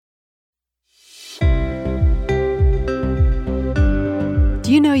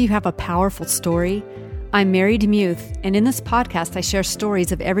Do you know you have a powerful story? I'm Mary DeMuth, and in this podcast, I share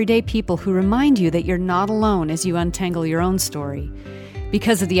stories of everyday people who remind you that you're not alone as you untangle your own story.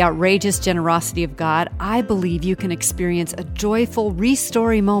 Because of the outrageous generosity of God, I believe you can experience a joyful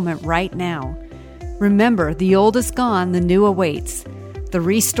re-story moment right now. Remember, the old is gone, the new awaits. The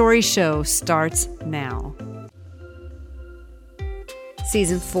Re-Story Show starts now.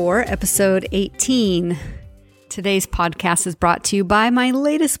 Season 4, Episode 18. Today's podcast is brought to you by my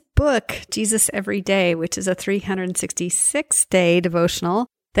latest book, Jesus Every Day, which is a 366-day devotional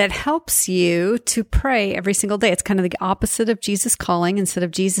that helps you to pray every single day. It's kind of the opposite of Jesus calling. Instead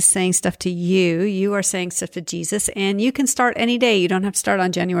of Jesus saying stuff to you, you are saying stuff to Jesus, and you can start any day. You don't have to start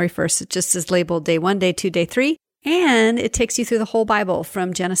on January 1st. It just is labeled day 1, day 2, day 3, and it takes you through the whole Bible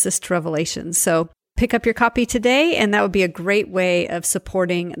from Genesis to Revelation. So pick up your copy today, and that would be a great way of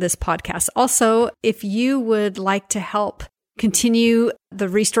supporting this podcast. Also, if you would like to help continue the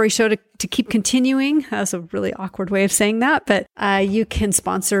Re-Story Show to keep continuing, that's a really awkward way of saying that, but you can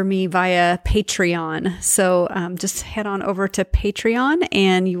sponsor me via Patreon. So just head on over to Patreon,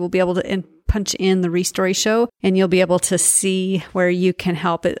 and you will be able to punch in the Re-Story Show, and you'll be able to see where you can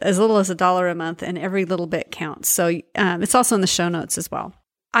help it as little as $1 a month, and every little bit counts. So it's also in the show notes as well.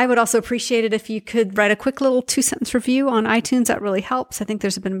 I would also appreciate it if you could write a quick little 2-sentence review on iTunes. That really helps. I think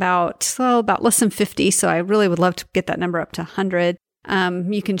there's been about less than 50, so I really would love to get that number up to 100.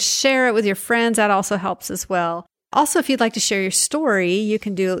 You can share it with your friends. That also helps as well. Also, if you'd like to share your story, you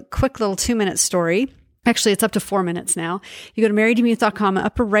can do a quick little 2-minute story. Actually, it's up to 4 minutes now. You go to marydemuth.com,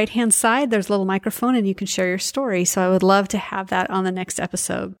 upper right-hand side, there's a little microphone, and you can share your story. So I would love to have that on the next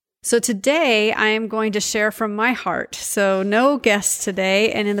episode. So today I am going to share from my heart. So no guests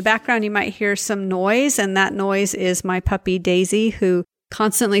today. And in the background, you might hear some noise. And that noise is my puppy Daisy, who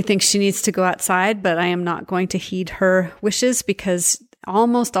constantly thinks she needs to go outside, but I am not going to heed her wishes because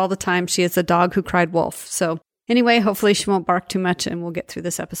almost all the time she is a dog who cried wolf. So anyway, hopefully she won't bark too much and we'll get through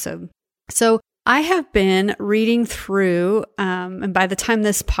this episode. So I have been reading through, and by the time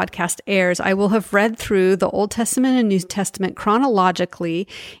this podcast airs, I will have read through the Old Testament and New Testament chronologically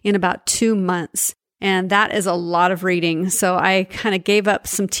in about 2 months. And that is a lot of reading. So I kind of gave up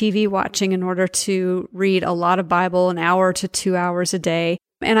some TV watching in order to read a lot of Bible, 1 hour to 2 hours a day.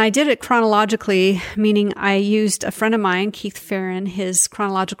 And I did it chronologically, meaning I used a friend of mine, Keith Farron, his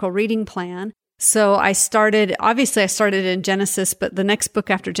chronological reading plan. So I started in Genesis, but the next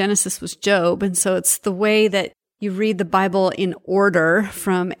book after Genesis was Job. And so it's the way that you read the Bible in order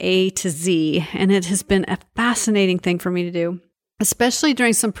from A to Z. And it has been a fascinating thing for me to do, especially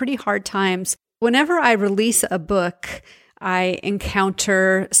during some pretty hard times. Whenever I release a book, I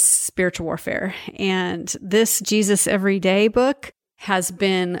encounter spiritual warfare. And this Jesus Every Day book has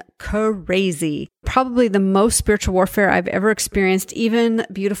been crazy. Probably the most spiritual warfare I've ever experienced, even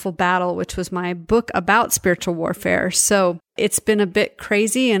Beautiful Battle, which was my book about spiritual warfare. So it's been a bit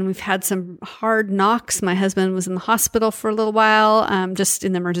crazy, and we've had some hard knocks. My husband was in the hospital for a little while, just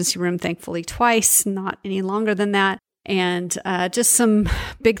in the emergency room, thankfully twice, not any longer than that. And just some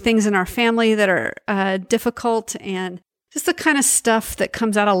big things in our family that are difficult, and just the kind of stuff that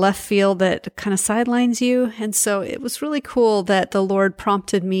comes out of left field that kind of sidelines you. And so it was really cool that the Lord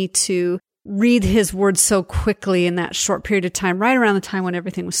prompted me to read His Word so quickly in that short period of time, right around the time when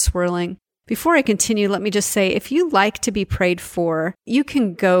everything was swirling. Before I continue, let me just say, if you like to be prayed for, you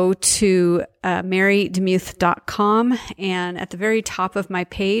can go to marydemuth.com, and at the very top of my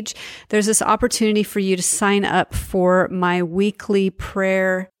page, there's this opportunity for you to sign up for my weekly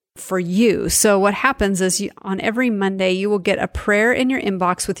prayer for you. So what happens is on every Monday, you will get a prayer in your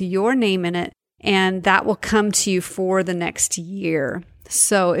inbox with your name in it, and that will come to you for the next year.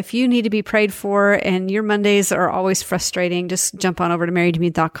 So if you need to be prayed for and your Mondays are always frustrating, just jump on over to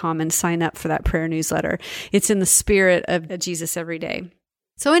marydemuth.com and sign up for that prayer newsletter. It's in the spirit of Jesus Every Day.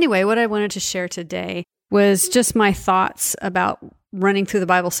 So anyway, what I wanted to share today was just my thoughts about running through the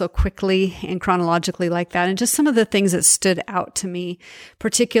Bible so quickly and chronologically like that, and just some of the things that stood out to me,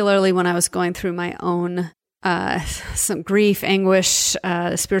 particularly when I was going through my own some grief, anguish,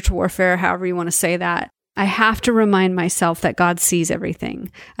 spiritual warfare, however you want to say that. I have to remind myself that God sees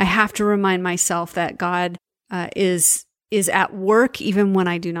everything. I have to remind myself that God is at work even when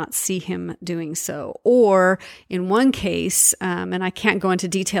I do not see Him doing so. Or in one case, and I can't go into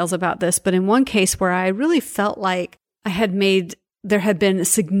details about this, but in one case where I really felt like there had been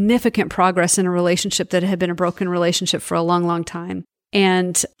significant progress in a relationship that had been a broken relationship for a long, long time.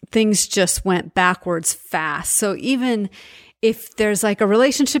 And things just went backwards fast. So even if there's like a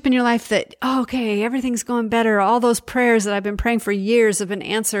relationship in your life that, oh, okay, everything's going better, all those prayers that I've been praying for years have been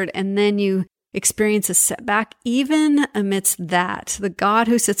answered, and then you experience a setback, even amidst that, the God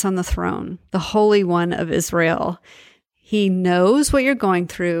who sits on the throne, the Holy One of Israel, He knows what you're going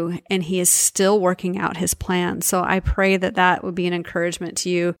through, and He is still working out His plan. So I pray that that would be an encouragement to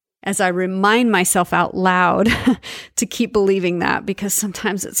you as I remind myself out loud to keep believing that, because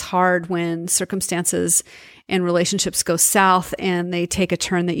sometimes it's hard when circumstances and relationships go south and they take a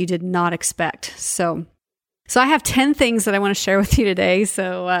turn that you did not expect. So I have 10 things that I want to share with you today.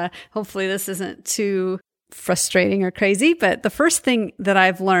 So hopefully this isn't too frustrating or crazy. But the first thing that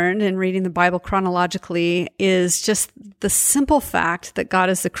I've learned in reading the Bible chronologically is just the simple fact that God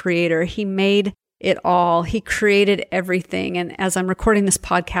is the creator. He made it all. He created everything. And as I'm recording this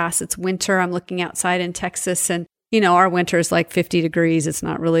podcast, it's winter. I'm looking outside in Texas, and our winter is like 50 degrees. It's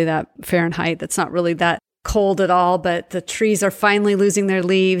not really that Fahrenheit. That's not really that cold at all, but the trees are finally losing their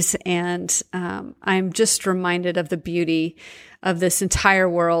leaves. And I'm just reminded of the beauty of this entire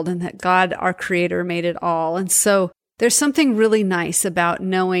world, and that God, our creator, made it all. And so there's something really nice about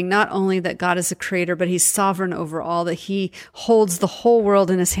knowing not only that God is a creator, but He's sovereign over all, that He holds the whole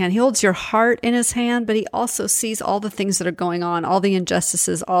world in His hand. He holds your heart in His hand, but He also sees all the things that are going on, all the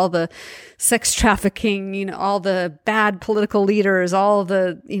injustices, all the sex trafficking, all the bad political leaders, all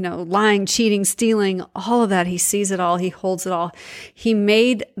the, lying, cheating, stealing, all of that. He sees it all. He holds it all. He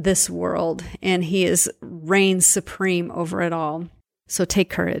made this world, and He reigns supreme over it all. So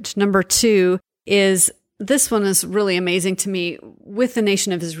take courage. Number 2 is, this one is really amazing to me. With the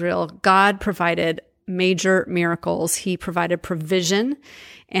nation of Israel, God provided major miracles. He provided provision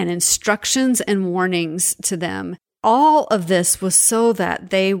and instructions and warnings to them. All of this was so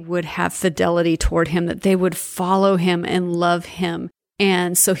that they would have fidelity toward Him, that they would follow Him and love Him.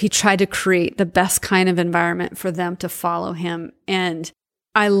 And so He tried to create the best kind of environment for them to follow Him. And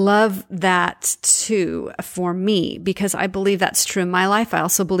I love that too for me, because I believe that's true in my life. I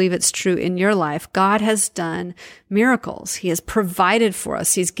also believe it's true in your life. God has done miracles. He has provided for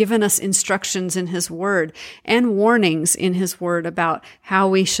us. He's given us instructions in His Word and warnings in His Word about how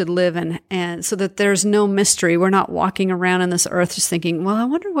we should live, and so that there's no mystery. We're not walking around on this earth just thinking, well, I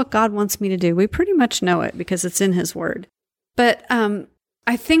wonder what God wants me to do. We pretty much know it because it's in His Word. But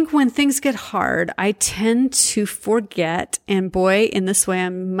I think when things get hard, I tend to forget, and boy, in this way,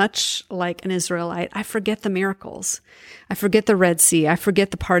 I'm much like an Israelite. I forget the miracles. I forget the Red Sea. I forget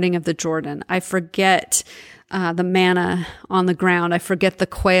the parting of the Jordan. I forget the manna on the ground. I forget the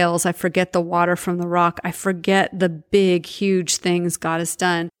quails. I forget the water from the rock. I forget the big, huge things God has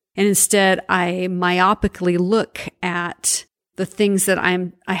done. And instead, I myopically look at the things that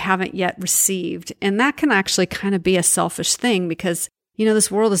I haven't yet received. And that can actually kind of be a selfish thing, because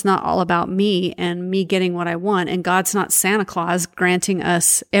this world is not all about me and me getting what I want. And God's not Santa Claus granting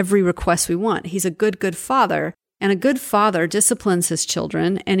us every request we want. He's a good father. And a good father disciplines his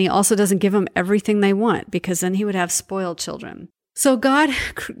children. And He also doesn't give them everything they want, because then He would have spoiled children. So God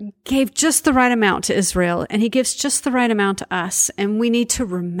gave just the right amount to Israel, and He gives just the right amount to us. And we need to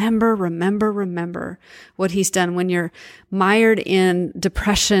remember what He's done. When you're mired in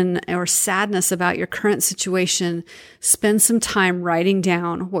depression or sadness about your current situation, spend some time writing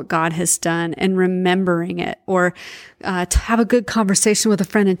down what God has done and remembering it, or to have a good conversation with a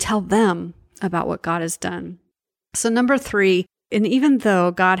friend and tell them about what God has done. So number 3, and even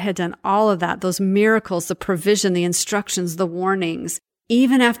though God had done all of that, those miracles, the provision, the instructions, the warnings,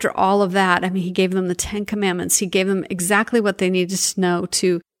 even after all of that, He gave them the 10 commandments. He gave them exactly what they needed to know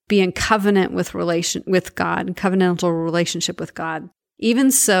to be in covenant with God, and covenantal relationship with God. Even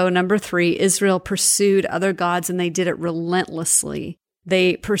so, number 3, Israel pursued other gods, and they did it relentlessly.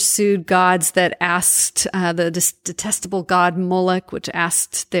 They pursued gods that asked, the detestable god Moloch, which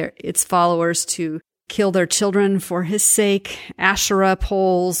asked its followers to kill their children for his sake, Asherah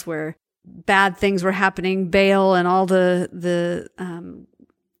poles where bad things were happening, Baal, and all the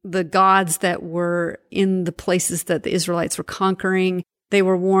gods that were in the places that the Israelites were conquering. They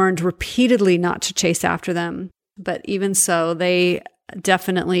were warned repeatedly not to chase after them. But even so, they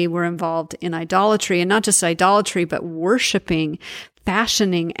definitely were involved in idolatry, and not just idolatry, but worshiping,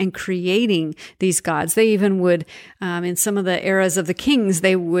 fashioning, and creating these gods. They even would, in some of the eras of the kings,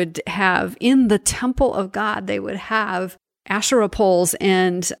 they would have in the temple of God, they would have Asherah poles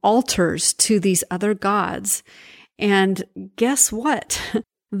and altars to these other gods. And guess what?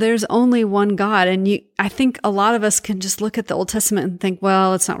 There's only one God. And I think a lot of us can just look at the Old Testament and think,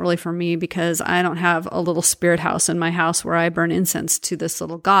 well, it's not really for me because I don't have a little spirit house in my house where I burn incense to this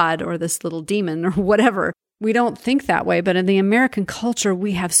little god or this little demon or whatever. We don't think that way. But in the American culture,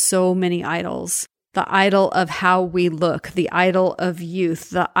 we have so many idols. The idol of how we look, the idol of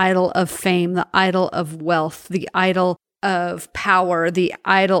youth, the idol of fame, the idol of wealth, the idol of power, the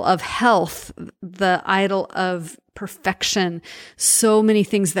idol of health, the idol of perfection, so many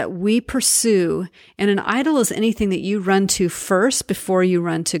things that we pursue. And an idol is anything that you run to first before you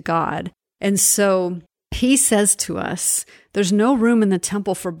run to God. And so he says to us, there's no room in the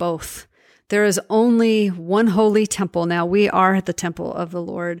temple for both. There is only one holy temple. Now we are at the temple of the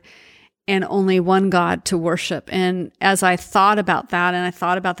Lord, and only one God to worship. And as I thought about that, and I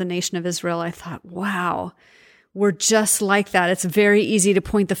thought about the nation of Israel, I thought, wow, we're just like that. It's very easy to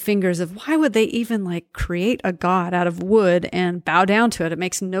point the fingers of why would they even create a God out of wood and bow down to it? It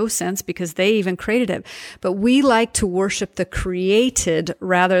makes no sense because they even created it. But we like to worship the created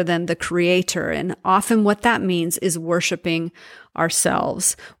rather than the creator. And often what that means is worshiping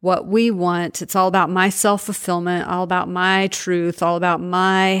ourselves, what we want. It's all about my self-fulfillment, all about my truth, all about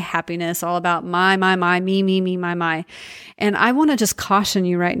my happiness, all about my, me, my. And I want to just caution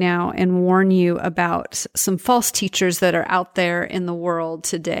you right now and warn you about some false teachers that are out there in the world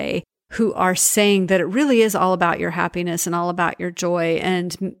today who are saying that it really is all about your happiness and all about your joy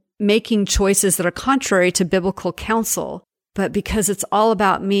and making choices that are contrary to biblical counsel. But because it's all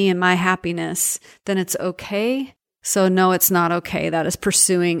about me and my happiness, then it's okay. So no, it's not okay. That is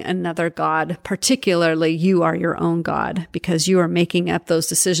pursuing another God. Particularly, you are your own God because you are making up those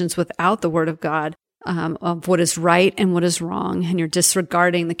decisions without the word of God, of what is right and what is wrong. And you're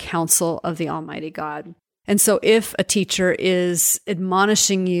disregarding the counsel of the Almighty God. And so if a teacher is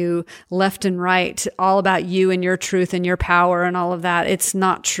admonishing you left and right, all about you and your truth and your power and all of that, it's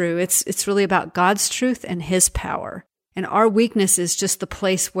not true. It's really about God's truth and his power. And our weakness is just the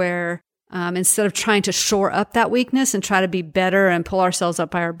place where instead of trying to shore up that weakness and try to be better and pull ourselves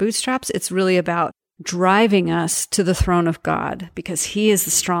up by our bootstraps, it's really about driving us to the throne of God because he is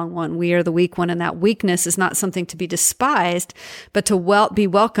the strong one. We are the weak one. And that weakness is not something to be despised, but to be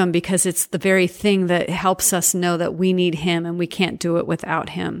welcome because it's the very thing that helps us know that we need him and we can't do it without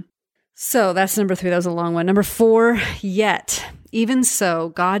him. So that's number 3. That was a long one. Number 4, yet. Even so,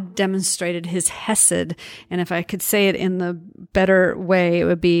 God demonstrated his hesed. And if I could say it in the better way, it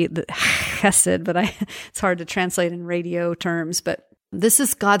would be the chesed, but it's hard to translate in radio terms. But this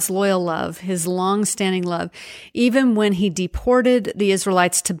is God's loyal love, his long-standing love. Even when he deported the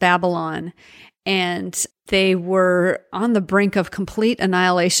Israelites to Babylon and they were on the brink of complete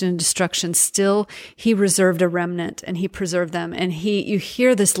annihilation and destruction, still he reserved a remnant and he preserved them. And you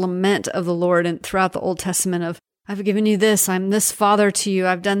hear this lament of the Lord and throughout the Old Testament of, I've given you this, I'm this father to you,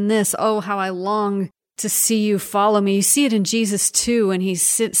 I've done this, oh, how I long to see you follow me. You see it in Jesus too, when he's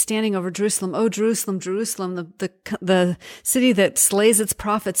standing over Jerusalem. Oh, Jerusalem, Jerusalem, the city that slays its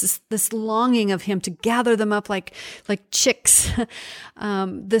prophets. This longing of him to gather them up like chicks.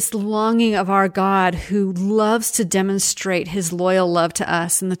 This longing of our God who loves to demonstrate his loyal love to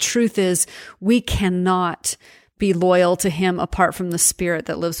us. And the truth is, we cannot be loyal to him apart from the Spirit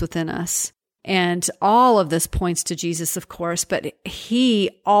that lives within us. And all of this points to Jesus, of course, but he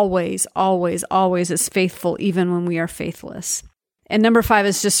always, always, always is faithful, even when we are faithless. And number 5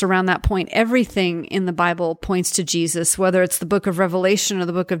 is just around that point. Everything in the Bible points to Jesus, whether it's the book of Revelation or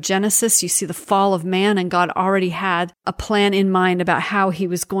the book of Genesis. You see the fall of man, and God already had a plan in mind about how he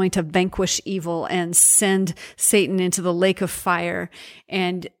was going to vanquish evil and send Satan into the lake of fire.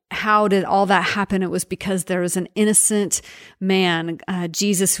 And how did all that happen? It was because there was an innocent man,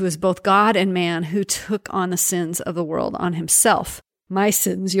 Jesus, who is both God and man, who took on the sins of the world on himself. My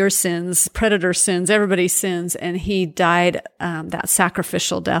sins, your sins, predator sins, everybody's sins. And he died that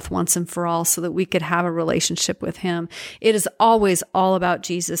sacrificial death once and for all so that we could have a relationship with him. It is always all about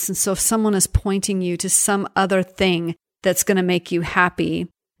Jesus. And so if someone is pointing you to some other thing that's going to make you happy,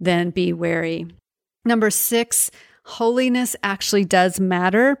 then be wary. Number 6, holiness actually does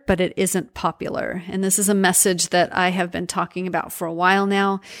matter, but it isn't popular. And this is a message that I have been talking about for a while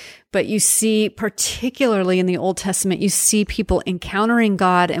now. But you see, particularly in the Old Testament, you see people encountering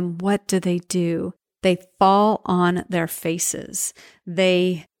God, and what do? They fall on their faces.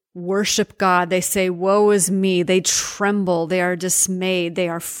 They worship God. They say, woe is me. They tremble. They are dismayed. They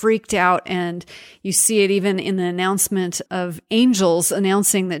are freaked out. And you see it even in the announcement of angels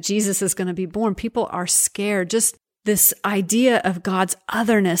announcing that Jesus is going to be born. People are scared. Just this idea of God's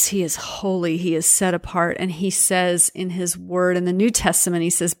otherness. He is holy. He is set apart. And he says in his word in the New Testament, he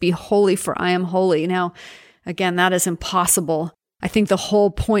says, be holy for I am holy. Now, again, that is impossible. I think the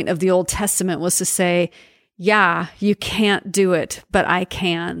whole point of the Old Testament was to say, yeah, you can't do it, but I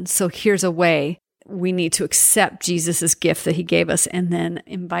can. So here's a way. We need to accept Jesus' gift that he gave us and then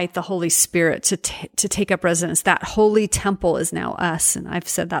invite the Holy Spirit to take up residence. That holy temple is now us. And I've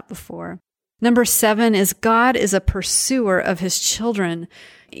said that before. Number 7 is God is a pursuer of his children.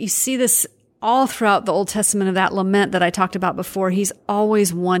 You see this all throughout the Old Testament of that lament that I talked about before, he's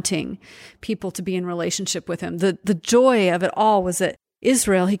always wanting people to be in relationship with him. The joy of it all was that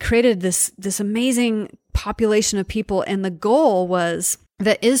Israel, he created this amazing population of people, and the goal was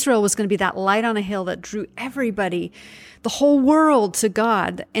that Israel was going to be that light on a hill that drew everybody, the whole world, to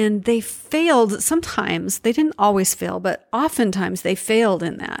God. And they failed sometimes. They didn't always fail, but oftentimes they failed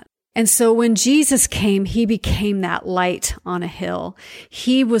in that. And so when Jesus came, he became that light on a hill.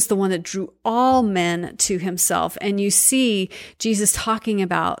 He was the one that drew all men to himself. And you see Jesus talking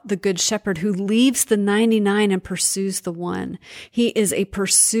about the good shepherd who leaves the 99 and pursues the one. He is a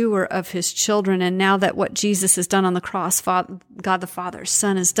pursuer of his children. And now that what Jesus has done on the cross, God the Father's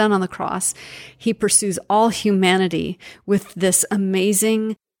Son has done on the cross, he pursues all humanity with this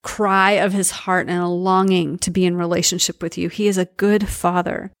amazing cry of his heart and a longing to be in relationship with you. He is a good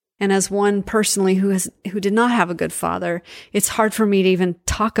father. And as one personally who did not have a good father, it's hard for me to even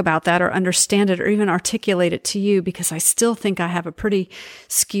talk about that or understand it or even articulate it to you, because I still think I have a pretty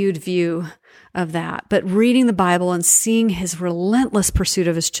skewed view of that. But reading the Bible and seeing his relentless pursuit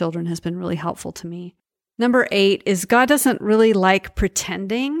of his children has been really helpful to me. Number 8 is God doesn't really like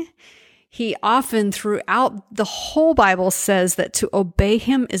pretending. He often throughout the whole Bible says that to obey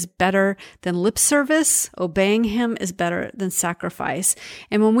him is better than lip service. Obeying him is better than sacrifice.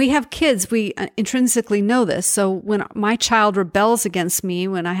 And when we have kids, we intrinsically know this. So when my child rebels against me,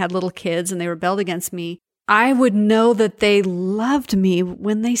 when I had little kids and they rebelled against me, I would know that they loved me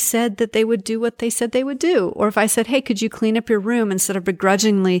when they said that they would do what they said they would do. Or if I said, hey, could you clean up your room, instead of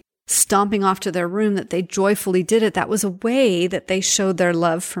begrudgingly stomping off to their room, that they joyfully did it. That was a way that they showed their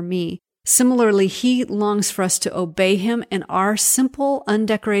love for me. Similarly, he longs for us to obey him, and our simple,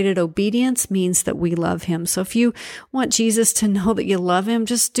 undecorated obedience means that we love him. So if you want Jesus to know that you love him,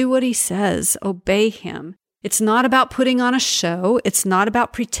 just do what he says. Obey him. It's not about putting on a show. It's not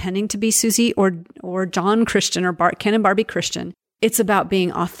about pretending to be Susie or John Christian or Ken and Barbie Christian. It's about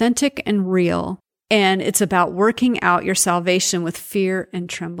being authentic and real. And it's about working out your salvation with fear and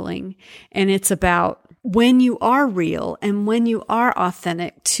trembling. And it's about, when you are real and when you are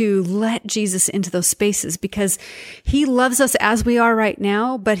authentic, to let Jesus into those spaces, because he loves us as we are right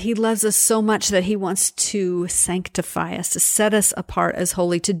now, but he loves us so much that he wants to sanctify us, to set us apart as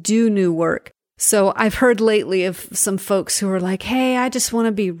holy, to do new work. So I've heard lately of some folks who are like, hey, I just want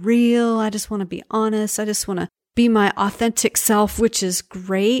to be real. I just want to be honest. I just want to be my authentic self, which is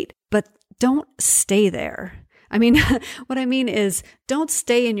great, but don't stay there. I mean, what I mean is, don't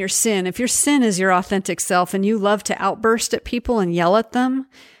stay in your sin. If your sin is your authentic self and you love to outburst at people and yell at them,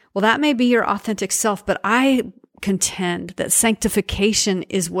 well, that may be your authentic self, but I contend that sanctification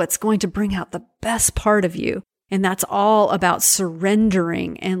is what's going to bring out the best part of you. And that's all about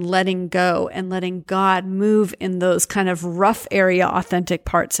surrendering and letting go and letting God move in those kind of rough area, authentic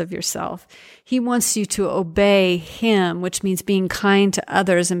parts of yourself. He wants you to obey him, which means being kind to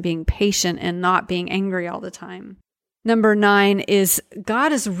others and being patient and not being angry all the time. Number 9 is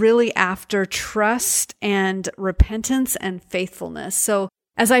God is really after trust and repentance and faithfulness. So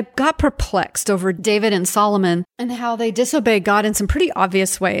as I got perplexed over David and Solomon and how they disobey God in some pretty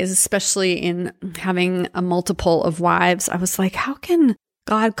obvious ways, especially in having a multiple of wives, I was like, how can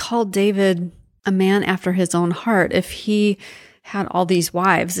God call David a man after his own heart if he had all these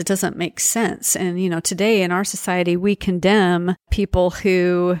wives? It doesn't make sense. And, today in our society, we condemn people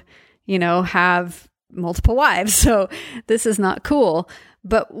who, have multiple wives. So this is not cool.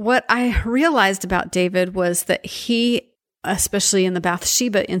 But what I realized about David was that he, especially in the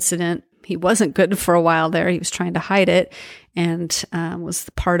Bathsheba incident, he wasn't good for a while there. He was trying to hide it and was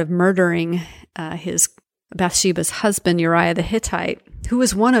part of murdering his Bathsheba's husband, Uriah the Hittite, who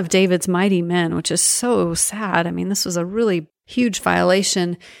was one of David's mighty men, which is so sad. I mean, this was a really huge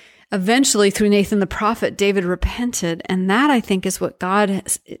violation. Eventually, through Nathan the prophet, David repented. And that, I think, is what God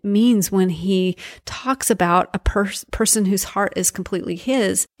means when he talks about a person whose heart is completely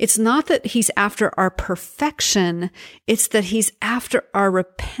his. It's not that he's after our perfection. It's that he's after our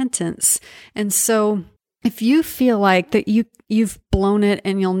repentance. And so if you feel like that you've blown it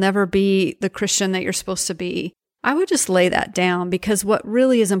and you'll never be the Christian that you're supposed to be, I would just lay that down, because what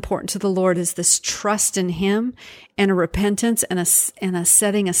really is important to the Lord is this trust in him and a repentance and a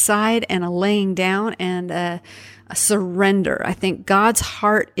setting aside and a laying down and a surrender. I think God's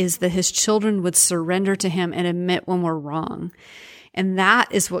heart is that his children would surrender to him and admit when we're wrong. And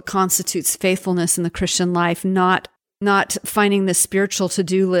that is what constitutes faithfulness in the Christian life, not not finding the spiritual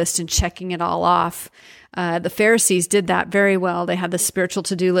to-do list and checking it all off. The Pharisees did that very well. They had the spiritual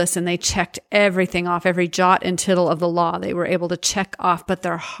to-do list and they checked everything off, every jot and tittle of the law. They were able to check off, but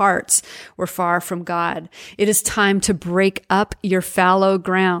their hearts were far from God. It is time to break up your fallow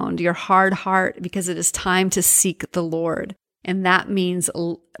ground, your hard heart, because it is time to seek the Lord. And that means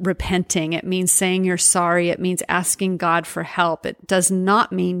repenting. It means saying you're sorry. It means asking God for help. It does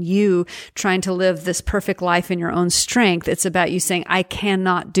not mean you trying to live this perfect life in your own strength. It's about you saying, I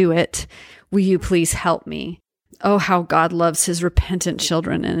cannot do it. Will you please help me? Oh, how God loves his repentant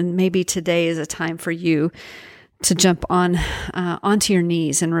children. And maybe today is a time for you to jump onto your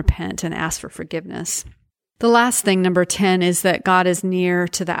knees and repent and ask for forgiveness. The last thing, number 10, is that God is near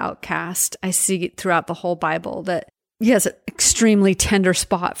to the outcast. I see it throughout the whole Bible that he has an extremely tender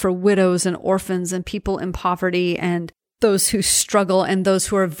spot for widows and orphans and people in poverty and those who struggle and those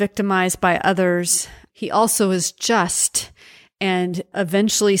who are victimized by others. He also is just. And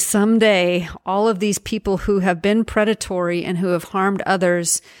eventually, someday, all of these people who have been predatory and who have harmed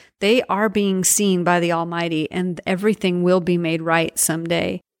others, they are being seen by the Almighty, and everything will be made right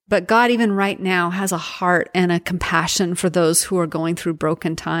someday. But God, even right now, has a heart and a compassion for those who are going through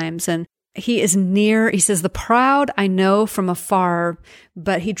broken times. And he is near. He says, the proud I know from afar,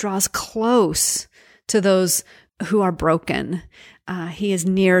 but he draws close to those who are broken. He is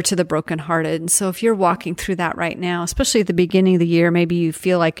near to the brokenhearted. And so if you're walking through that right now, especially at the beginning of the year, maybe you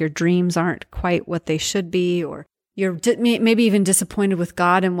feel like your dreams aren't quite what they should be, or you're maybe even disappointed with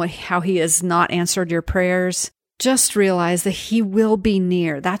God and how he has not answered your prayers. Just realize that he will be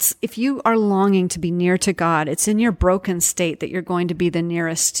near. If you are longing to be near to God, it's in your broken state that you're going to be the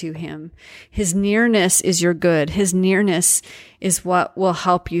nearest to him. His nearness is your good. His nearness is what will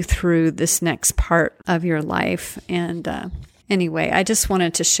help you through this next part of your life. And, anyway, I just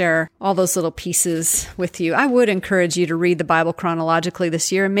wanted to share all those little pieces with you. I would encourage you to read the Bible chronologically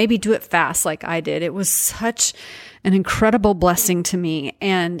this year and maybe do it fast like I did. It was such an incredible blessing to me,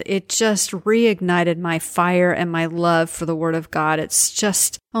 and it just reignited my fire and my love for the Word of God. It's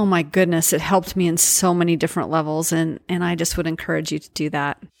just, oh my goodness, it helped me in so many different levels, and I just would encourage you to do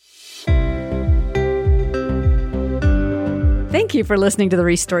that. Thank you for listening to The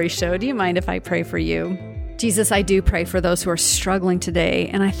Restory Show. Do you mind if I pray for you? Jesus, I do pray for those who are struggling today,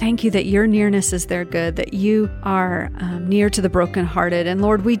 and I thank you that your nearness is their good, that you are near to the brokenhearted. And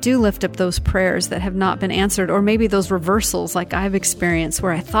Lord, we do lift up those prayers that have not been answered, or maybe those reversals like I've experienced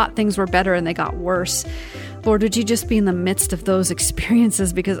where I thought things were better and they got worse. Lord, would you just be in the midst of those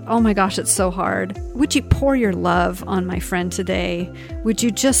experiences because, oh my gosh, it's so hard. Would you pour your love on my friend today? Would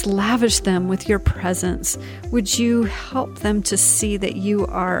you just lavish them with your presence? Would you help them to see that you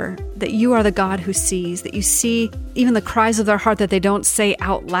are the God who sees, that you see even the cries of their heart that they don't say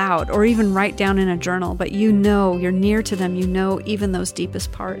out loud or even write down in a journal, but you know, you're near to them. You know even those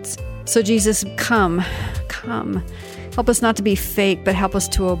deepest parts. So Jesus, come. Help us not to be fake, but help us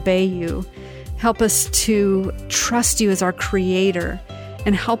to obey you. Help us to trust you as our creator,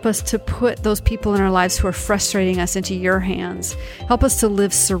 and help us to put those people in our lives who are frustrating us into your hands. Help us to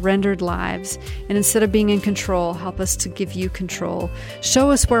live surrendered lives. And instead of being in control, help us to give you control.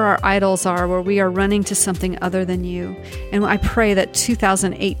 Show us where our idols are, where we are running to something other than you. And I pray that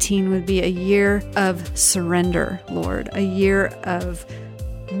 2018 would be a year of surrender, Lord, a year of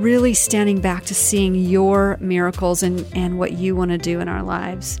really standing back to seeing your miracles and what you want to do in our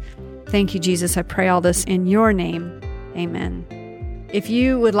lives. Thank you, Jesus. I pray all this in your name. Amen. If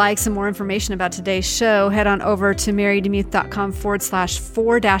you would like some more information about today's show, head on over to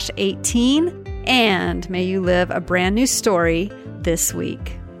marydemuth.com/4-18, and may you live a brand new story this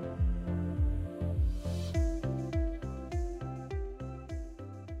week.